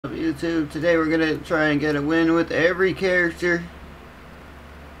YouTube. Today we're gonna try and get a win with every character,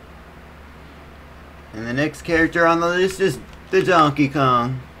 and the next character on the list is the Donkey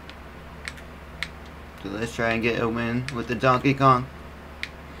Kong. So let's try and get a win with the Donkey Kong.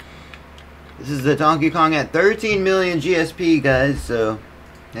 This is the Donkey Kong at 13 million GSP, guys. So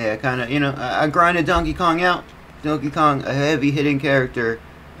yeah, kind of, I grinded Donkey Kong out. Donkey Kong, a heavy hitting character.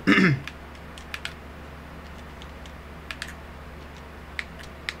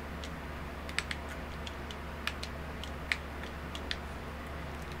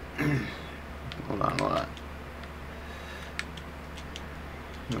 Hold on.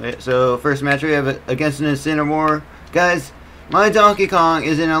 So first match we have against an Incineroar. Guys, my Donkey Kong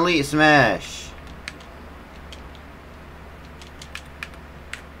is an Elite Smash.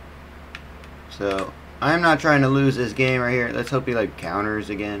 So I'm not trying to lose this game right here. Let's hope he like counters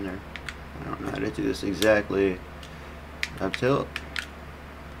again, or I don't know how to do this exactly. Up tilt.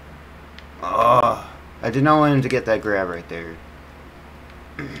 Oh, I did not want him to get that grab right there.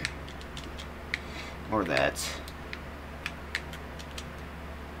 Or that.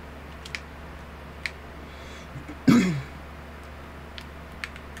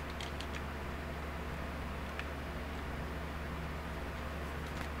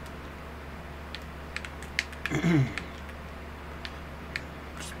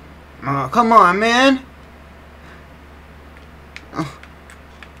 Oh, come on, man. Oh,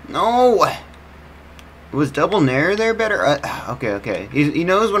 no. Was double nair there better? Okay. He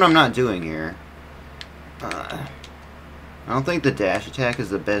knows what I'm not doing here. I don't think the dash attack is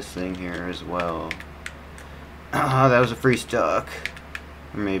the best thing here as well. Oh, that was a free stock.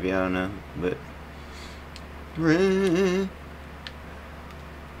 Or maybe, I don't know. But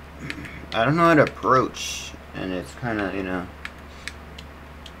I don't know how to approach. And it's kind of,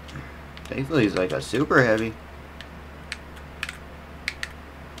 thankfully he's like a super heavy.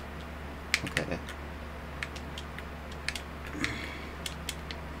 Okay.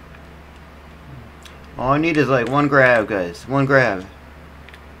 All I need is like one grab, guys. One grab.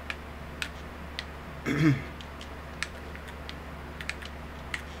 Okay,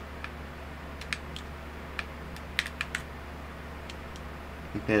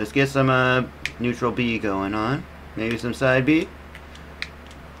 let's get some neutral B going on. Maybe some side B.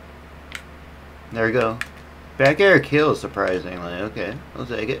 There we go. Back air kills, surprisingly. Okay, I'll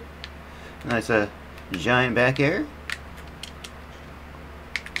take it. Nice giant back air.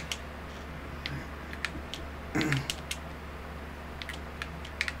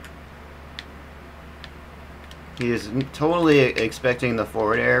 He is totally expecting the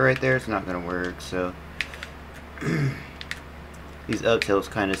forward air right there. It's not going to work, so these up tilts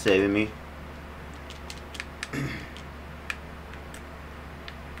kind of saving me.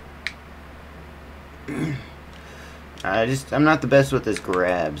 I'm not the best with his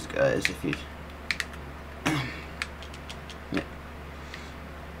grabs, guys. If you yeah.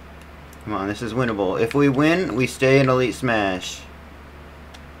 Come on, this is winnable. If we win, we stay in Elite Smash.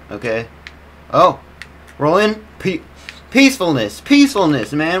 Okay. Oh, roll in.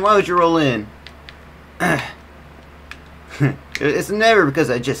 Peacefulness, man. Why would you roll in? It's never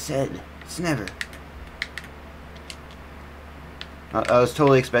because I just said. It's never. I was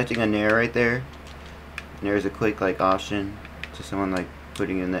totally expecting a nair right there. And there's a quick like option to someone like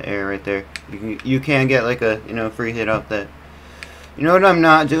putting in the air right there. You can get like a free hit off that. You know what I'm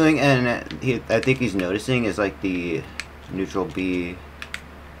not doing, and I think he's noticing, is like the neutral B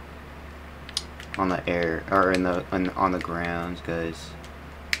on the air or on the ground, guys.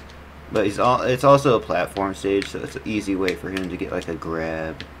 But it's also a platform stage, so it's an easy way for him to get like a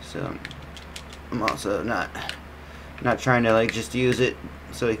grab. So I'm also not trying to like just use it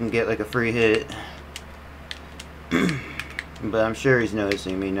so he can get like a free hit. But I'm sure he's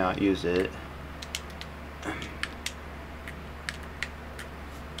noticing me not use it.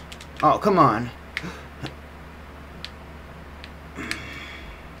 Oh, come on.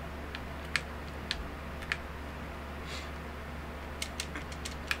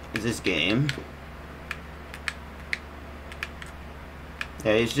 Is this game?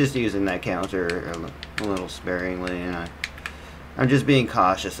 Yeah, he's just using that counter a little sparingly, and I'm just being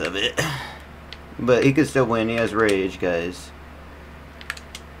cautious of it. But he could still win. He has rage, guys.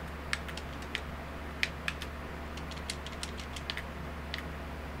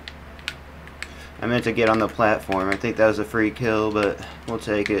 I meant to get on the platform. I think that was a free kill, but we'll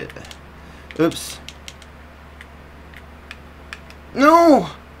take it. Oops.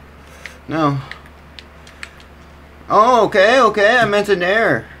 No! No. Oh, okay. I meant an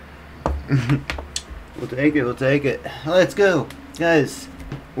air. We'll take it. Let's go. Guys,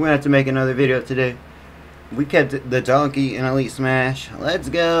 we're going to have to make another video today. we kept the donkey in Elite Smash. Let's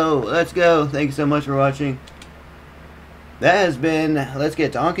go. Let's go. Thank you so much for watching. That has been Let's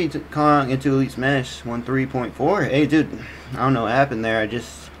Get Donkey Kong into Elite Smash 1.3.4. Hey, dude, I don't know what happened there.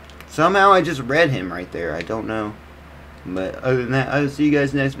 Somehow I just read him right there. I don't know. But other than that, I will see you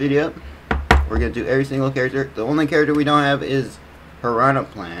guys next video. We're going to do every single character. The only character we don't have is Piranha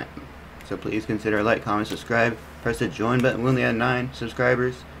Plant. So please consider like, comment, subscribe. Press the join button. We only have 9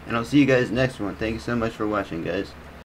 subscribers. And I'll see you guys next one. Thank you so much for watching, guys.